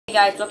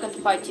Hey guys, welcome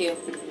to part 2.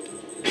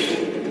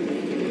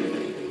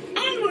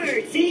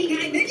 Onward, seeing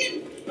eye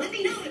vision. Let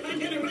me know if I'm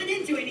gonna run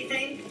into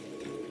anything.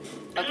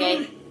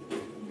 Okay.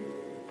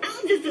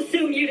 I'll just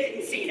assume you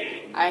didn't see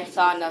that. I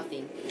saw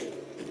nothing.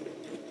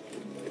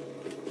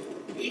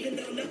 Even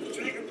though Knuckle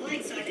Dragger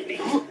blindsided me,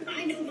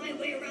 I know my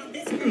way around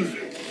this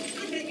creature.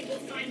 I bet you will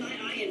find my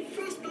eye in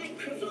frostbite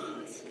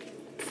crevasse.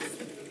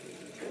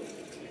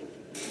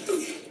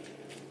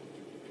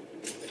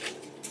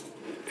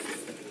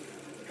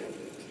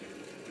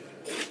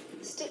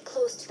 Stick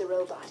close to the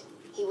robot.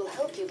 He will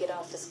help you get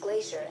off this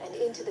glacier and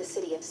into the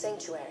city of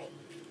Sanctuary.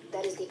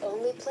 That is the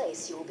only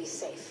place you will be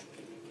safe.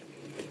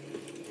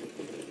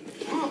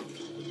 I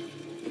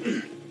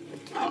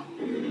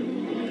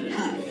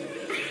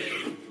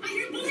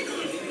hear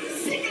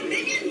bullets! Sing a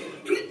minion!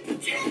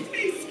 Protect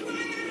me,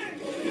 Squire!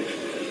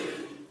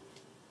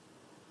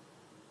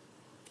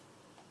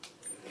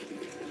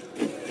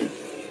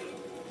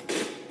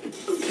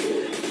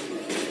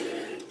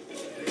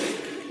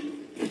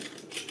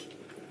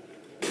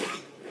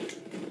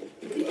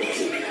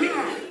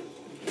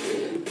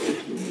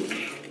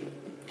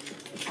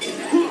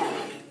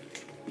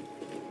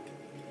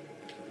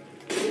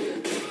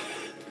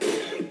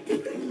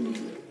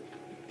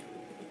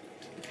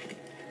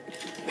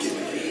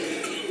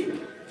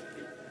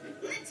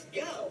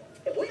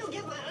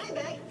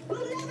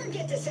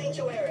 To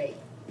Sanctuary.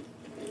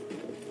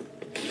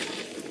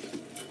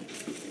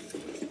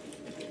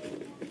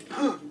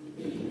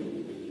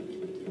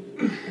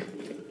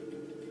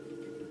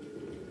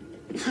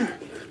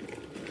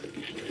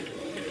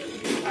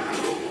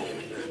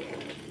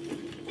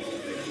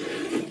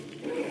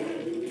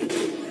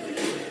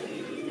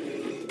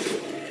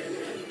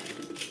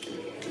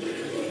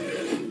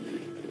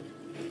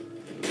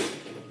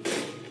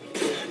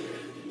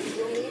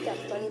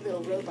 Funny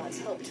little robot's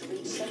help to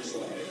reach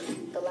Sanctuary,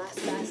 the last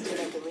bastion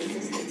of the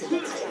resistance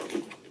against junk,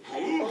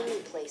 and the only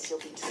place you'll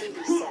be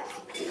truly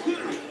safe.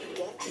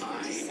 Get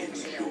to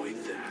Sanctuary. Enjoy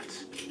that.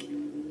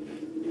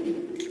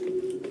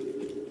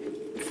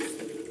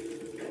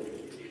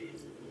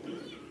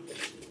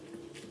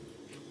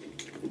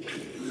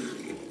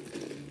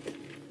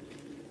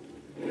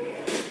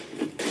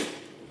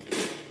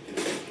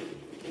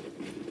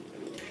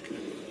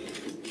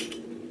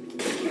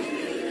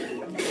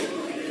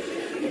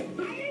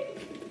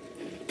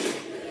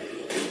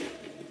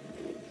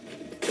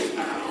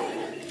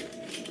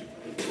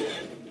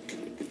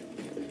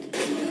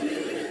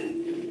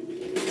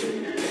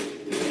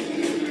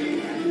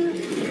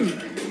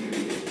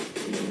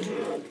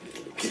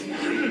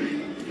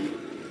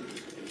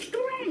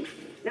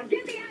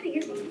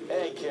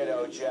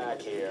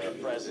 Jack here,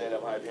 president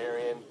of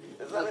Hyperion.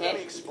 Let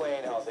me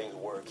explain how things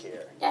work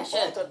here. Yeah,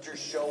 sure. Vault Hunters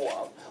show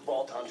up.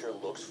 Vault Hunter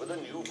looks for the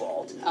new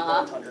vault.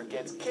 Vault Hunter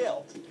gets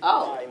killed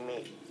by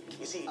me.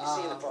 You see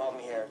the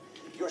problem here?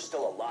 You're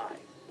still alive.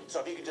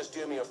 So if you could just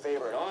do me a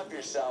favor and off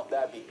yourself,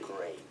 that'd be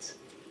great.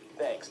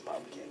 Thanks,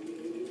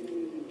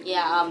 Pumpkin.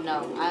 Yeah,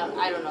 no,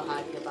 I don't know how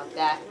I feel about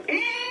that.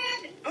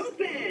 And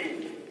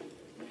open.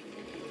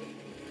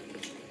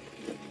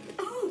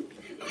 Oh,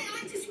 my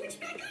eye just switched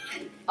back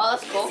on. Oh,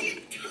 that's cool.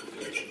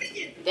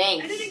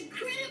 Thanks. And an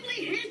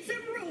incredibly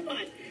handsome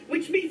robot,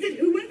 which means that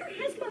whoever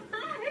has my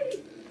eye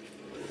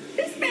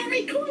is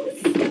very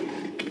close.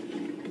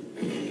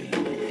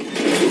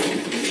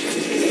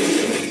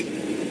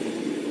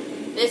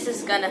 This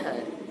is gonna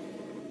hurt.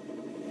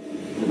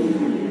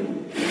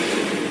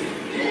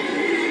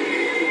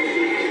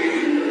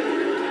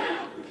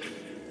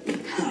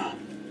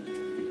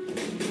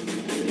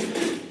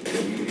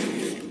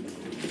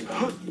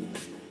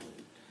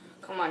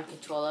 Come on,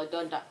 controller,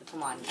 don't die.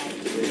 Come on,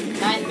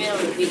 not in the middle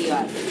of the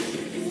video.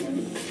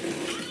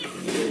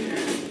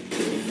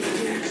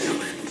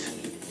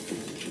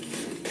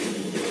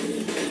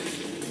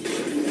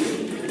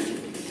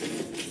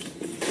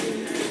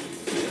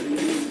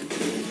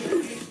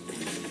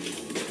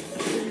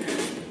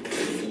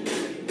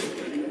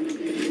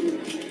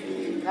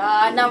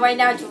 Not right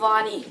now,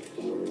 Giovanni.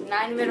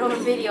 Not in the middle of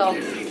the video.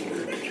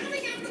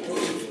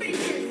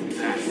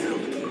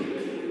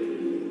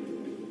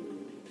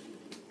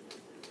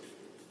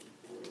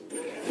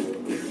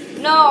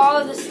 No, all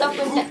of the stuff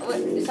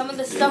went, some of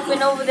the stuff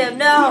went over there.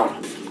 No,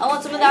 I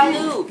want some of that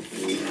loot.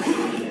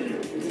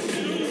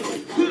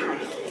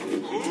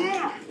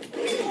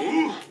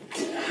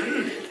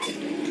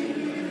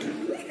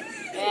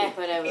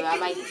 Whatever. I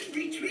might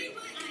retrieve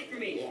my eye for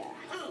me. Yeah.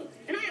 Oh,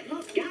 and I have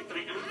both got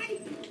my eye.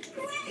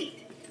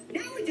 Great.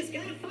 Now we just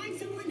gotta find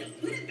someone to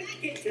put it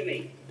back into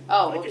me.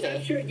 Oh, Because okay.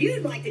 I'm sure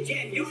you'd like to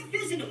jam your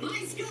fist into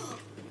my skull.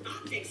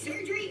 Optic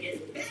surgery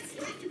is best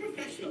left to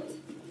professionals.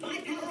 My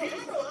pal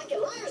Hammerlock in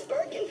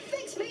Lyersburg can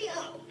fix me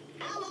up.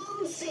 How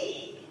long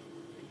see?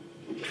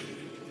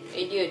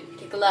 Hey, dude,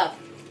 take a left.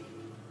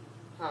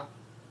 Huh.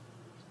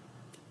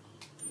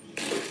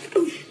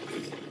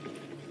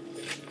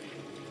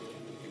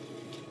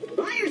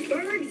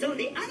 Lyersburg's on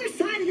the other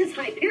side of this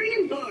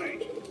Hyperion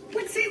barge.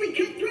 Let's say we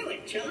cut through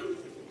it, chum.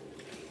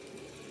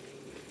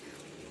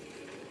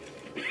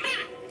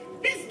 Ha!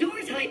 This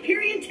door's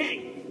Hyperion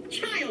tech.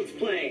 Child's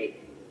play.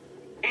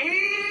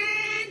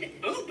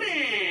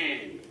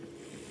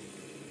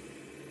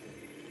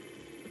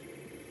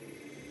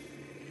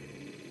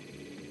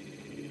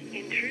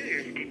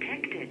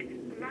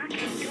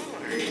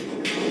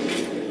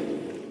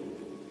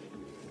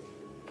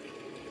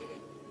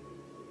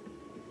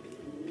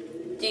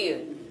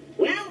 Dude.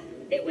 Well,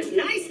 it was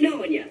nice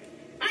knowing you.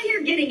 I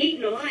hear getting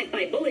eaten alive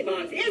by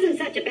bullymongs isn't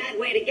such a bad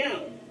way to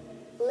go.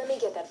 Let me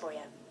get that for you.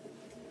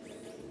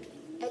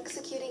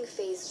 Executing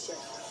phase shift.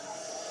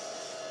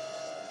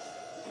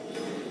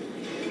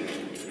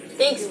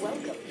 Thanks. You're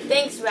welcome.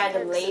 Thanks,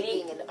 random Perks of lady.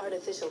 being an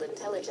artificial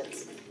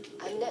intelligence.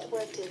 I'm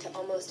networked into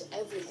almost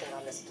everything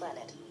on this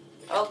planet.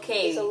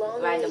 Okay, It's a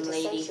long random way to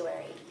lady.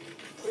 sanctuary.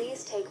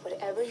 Please take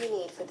whatever you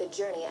need for the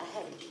journey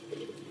ahead.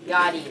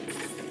 Got it.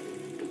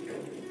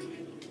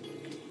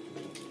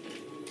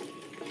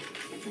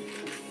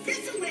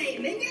 This away,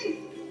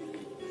 minion!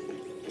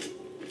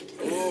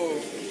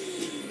 Ooh.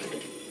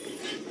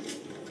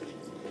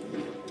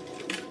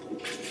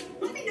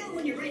 Let me know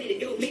when you're ready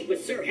to go meet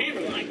with Sir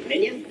Hammerlock,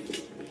 minion.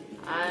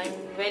 I'm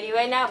ready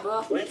right now,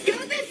 bro. Let's go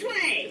this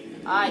way!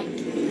 Alright.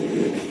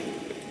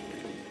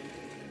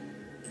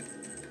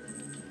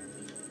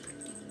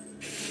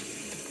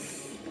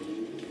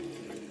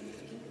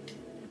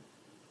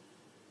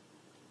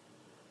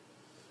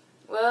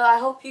 Well, I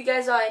hope you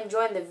guys are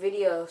enjoying the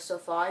video so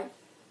far.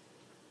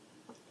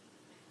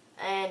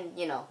 And,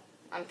 you know,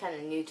 I'm kind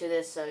of new to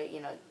this, so, you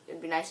know,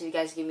 it'd be nice if you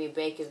guys give me a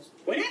break. It was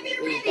Whenever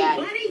you're really ready, bad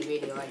buddy!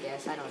 video, I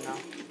guess. I don't know.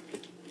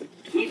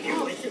 Keep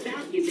your wits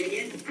about you,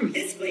 minion.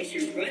 This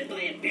glacier's run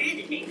by a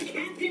bandit named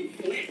Captain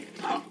Flint.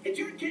 The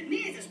jerk kept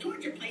me as his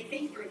torture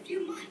plaything for a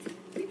few months.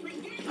 We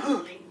played games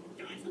like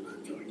dodge the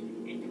blowtorch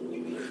and don't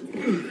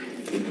get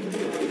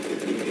hit.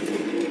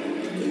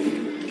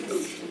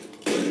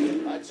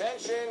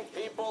 Attention,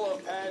 people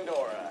of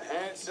Pandora.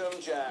 Handsome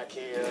Jack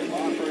here,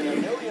 offering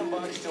 $1 million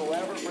to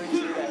whoever brings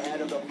me the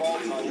head of the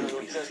Vault Hunter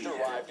who just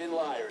arrived in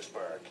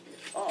Liarsburg.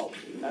 Oh,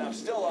 and I'm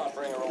still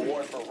offering a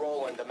reward for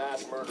Roland, the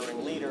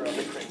mass-murdering leader of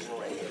the Crimson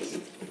Raiders.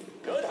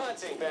 Good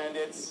hunting,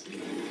 bandits.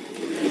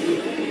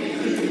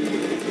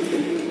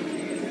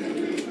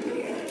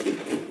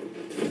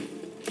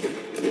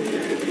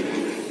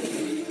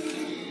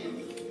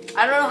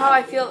 I don't know how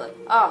I feel.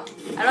 Oh,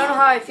 I don't know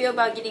how I feel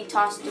about getting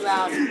tossed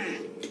around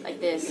like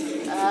this.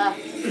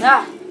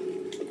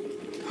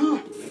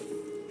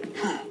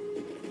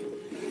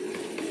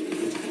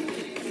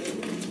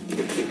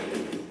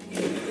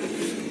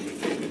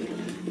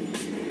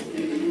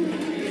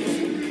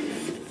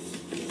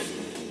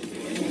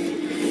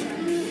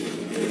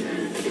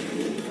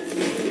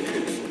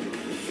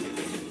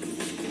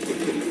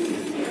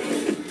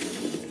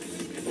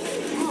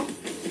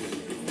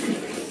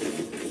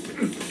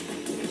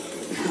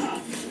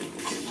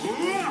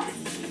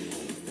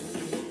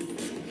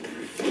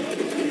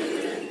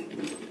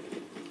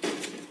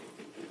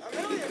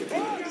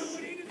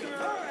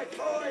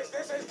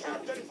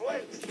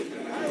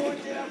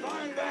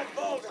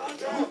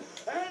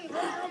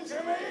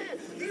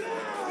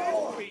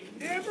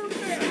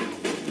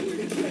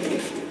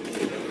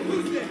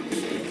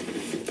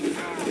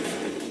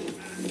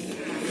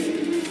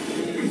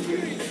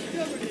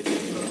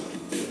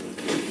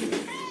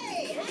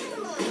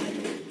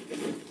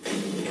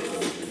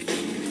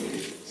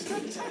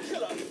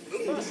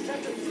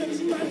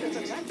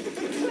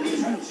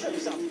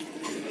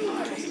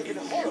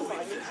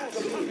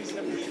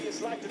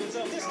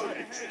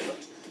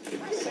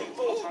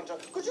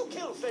 Could you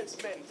kill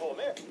Flint's men for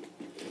me?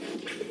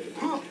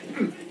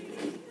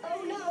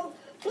 Oh no!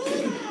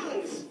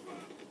 Bullymongs!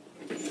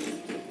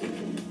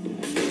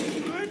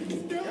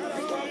 Got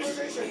a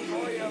proposition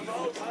for you,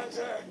 Vault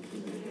Hunter.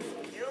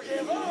 You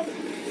give up,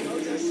 I'll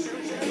just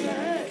shoot you in the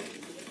head.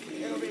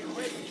 It'll be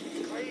quick,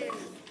 clean,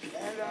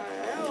 and a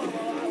hell of a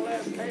lot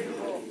less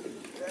painful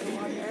than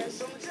what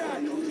Handsome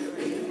Jack will do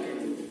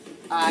you.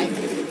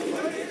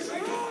 What is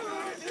wrong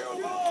with you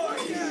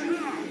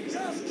boys?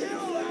 Just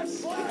kill that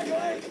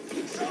slagleg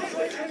so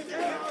we can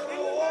get our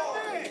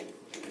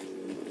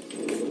reward.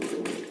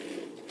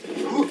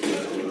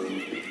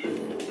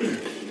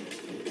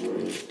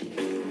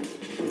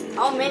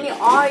 How many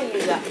are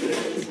you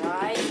guys?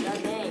 Right?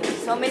 God dang.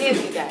 So many of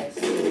you guys.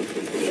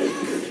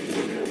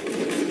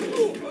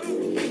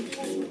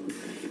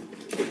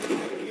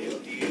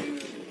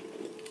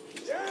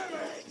 Damn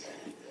it!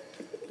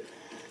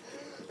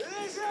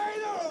 This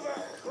ain't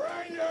over,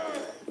 Grinder!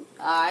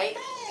 Alright.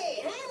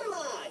 Hey,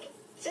 Hammerlock!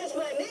 Since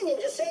my minion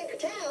just saved your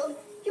town,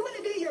 you want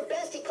to do your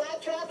bestie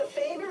Claptrap a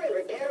favor and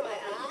repair my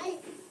eye?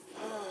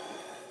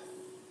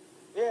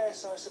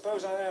 Yes, I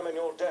suppose I am in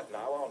your debt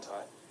now, aren't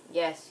I?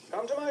 Yes.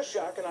 Come to my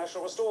shack and I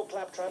shall restore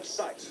Claptrap's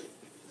sight.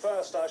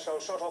 First, I shall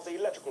shut off the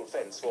electrical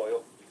fence for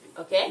you.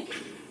 Okay.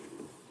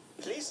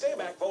 Please stay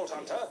back, Vault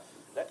Hunter.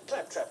 Let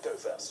Claptrap go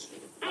first.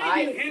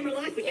 I knew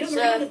Hammerlock would Yes, come sir.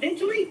 around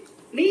eventually.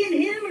 Me and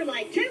him are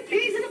like two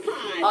peas in a pod.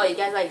 Oh, you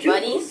guys like Two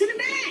buddies? wolves in a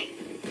bag.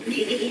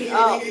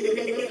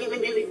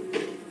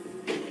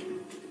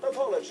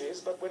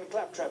 Apologies, but when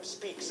Claptrap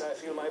speaks, I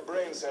feel my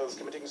brain cells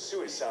committing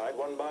suicide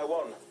one by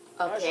one.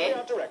 I shall Okay. be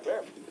out directly.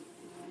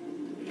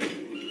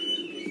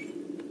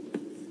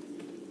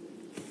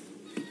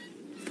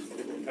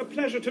 A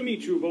pleasure to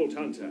meet you, Vault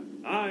Hunter.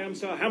 I am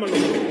Sir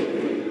Hammerlock.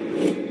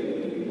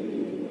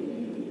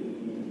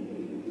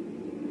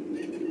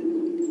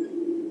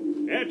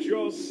 At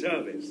your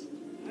service.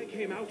 I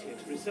came out here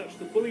to research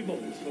the bully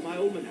moles for my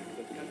almanac,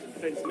 but Captain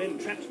Flint's men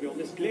trapped me on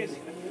this glacier.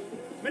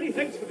 Many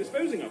thanks for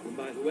disposing of them,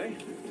 by the way.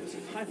 To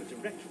survive a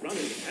direct run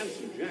into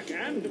Handsome Jack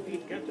and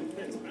defeat Captain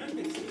Flint's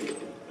bandits.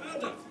 Well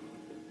done.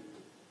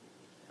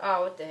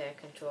 Oh, what the heck,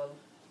 controller.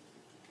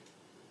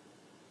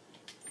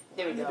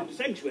 There we go. I'm at the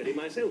sanctuary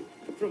myself.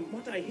 From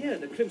what I hear,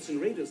 the Crimson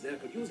Raiders there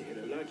could use a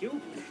hero like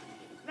you.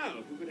 Now,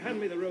 if you could hand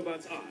me the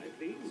robot's eye,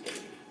 please.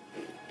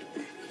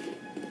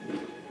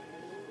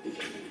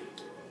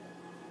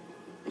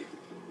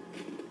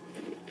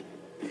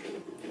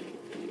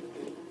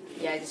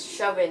 Yeah, just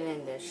shove it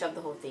in there. Shove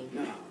the whole thing.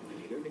 Now,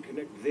 you only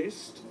connect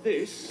this to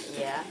this.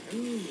 Yeah.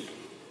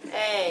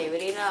 Hey, what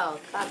do you know?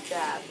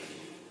 Claptrap.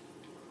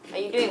 How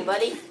you doing,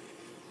 buddy?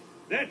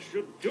 That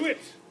should do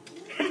it.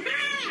 I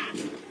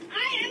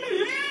am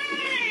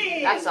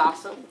alive! That's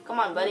awesome. Come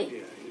on, buddy.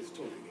 Yeah, he's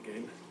talking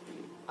again.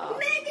 Oh.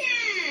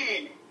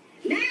 Minion!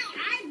 Now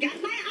I've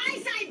got my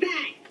eyesight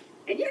back!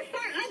 And you're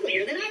far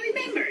uglier than I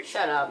remembered.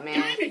 Shut up,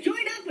 man. Time to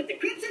join up with the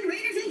Crimson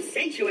Raiders in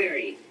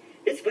Sanctuary.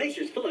 This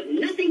glacier's full of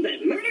nothing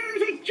but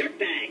murderers and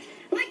jerkbags,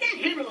 like that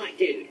Hammerlock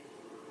dude.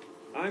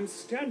 I'm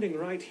standing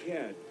right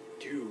here,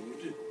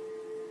 dude.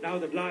 Now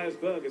that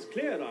Liarsburg is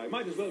clear, I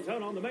might as well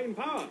turn on the main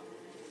power.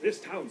 This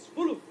town's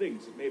full of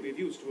things that may be of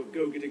use to a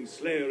go-getting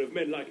slayer of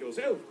men like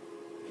yourself.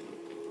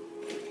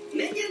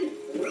 Minion,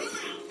 roll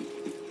out!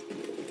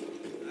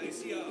 I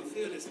see our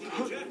fearless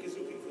leader Jack is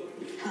looking for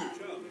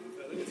charming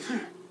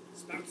fellows.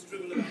 Spouts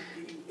drivel about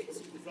the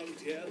peaceful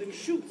frontier, then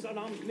shoots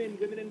unarmed men,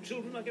 women, and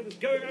children like it was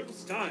going out of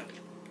style.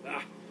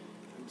 Ah,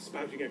 I'm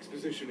spouting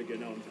exposition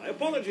again, aren't I?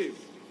 Apologies.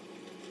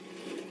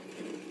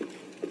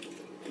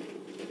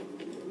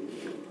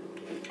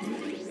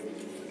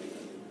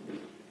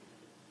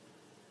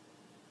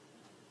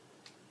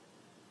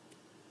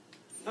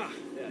 Ah,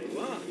 there you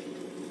are.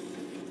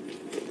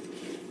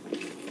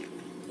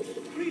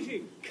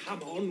 Greeting.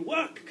 Come on,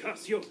 work,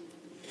 curse you.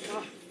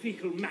 Ah,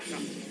 fecal matter.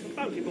 The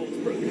bounty ball's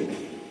broken.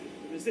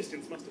 The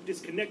Resistance must have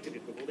disconnected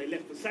it before they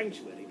left the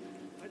sanctuary.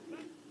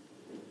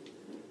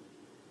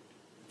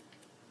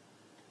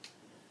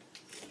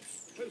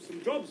 Post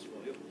some jobs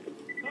for you.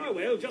 Ah,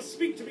 well, just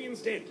speak to me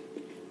instead.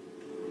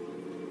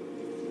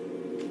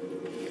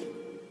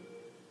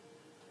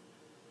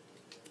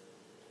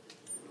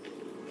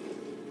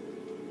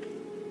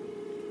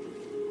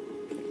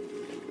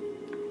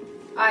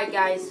 Alright,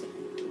 guys.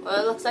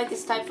 Well, it looks like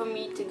it's time for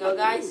me to go,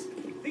 guys.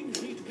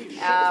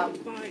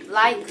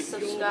 Like,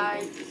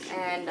 subscribe,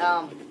 and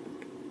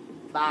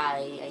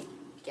bye, I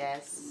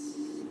guess.